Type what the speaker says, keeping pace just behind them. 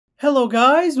Hello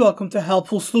guys, welcome to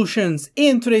Helpful Solutions.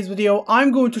 In today's video,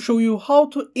 I'm going to show you how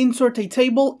to insert a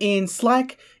table in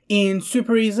Slack in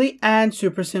super easy and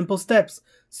super simple steps.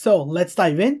 So let's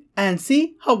dive in and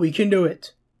see how we can do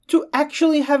it. To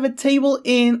actually have a table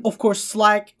in, of course,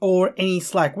 Slack or any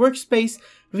Slack workspace,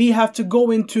 we have to go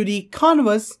into the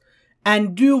canvas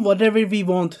and do whatever we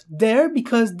want there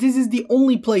because this is the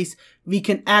only place we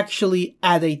can actually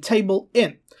add a table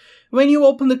in. When you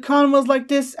open the canvas like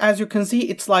this, as you can see,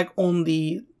 it's like on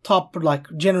the top, like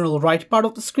general right part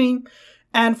of the screen.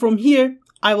 And from here,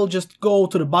 I will just go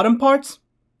to the bottom parts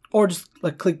or just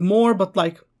like click more, but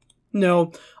like,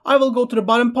 no, I will go to the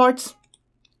bottom parts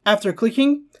after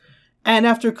clicking. And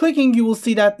after clicking, you will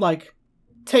see that like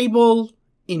table,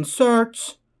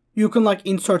 insert, you can like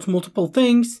insert multiple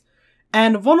things.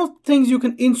 And one of the things you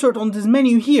can insert on this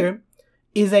menu here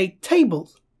is a table.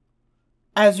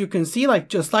 As you can see, like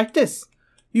just like this,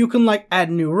 you can like add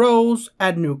new rows,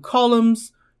 add new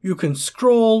columns, you can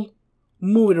scroll,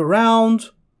 move it around,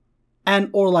 and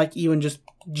or like even just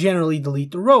generally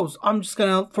delete the rows. I'm just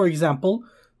gonna, for example,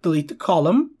 delete the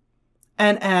column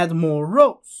and add more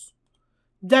rows.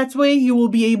 That way you will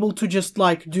be able to just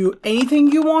like do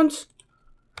anything you want,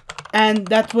 and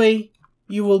that way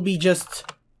you will be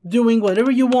just doing whatever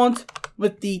you want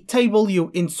with the table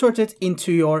you inserted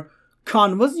into your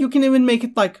canvas. You can even make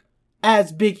it like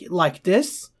as big like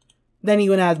this, then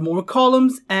you can add more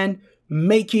columns and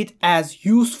make it as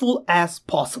useful as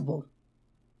possible.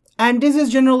 And this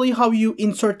is generally how you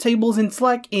insert tables in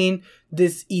Slack in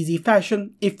this easy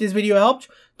fashion. If this video helped,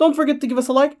 don't forget to give us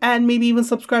a like and maybe even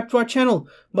subscribe to our channel.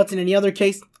 But in any other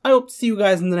case, I hope to see you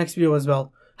guys in the next video as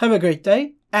well. Have a great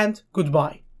day and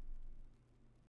goodbye.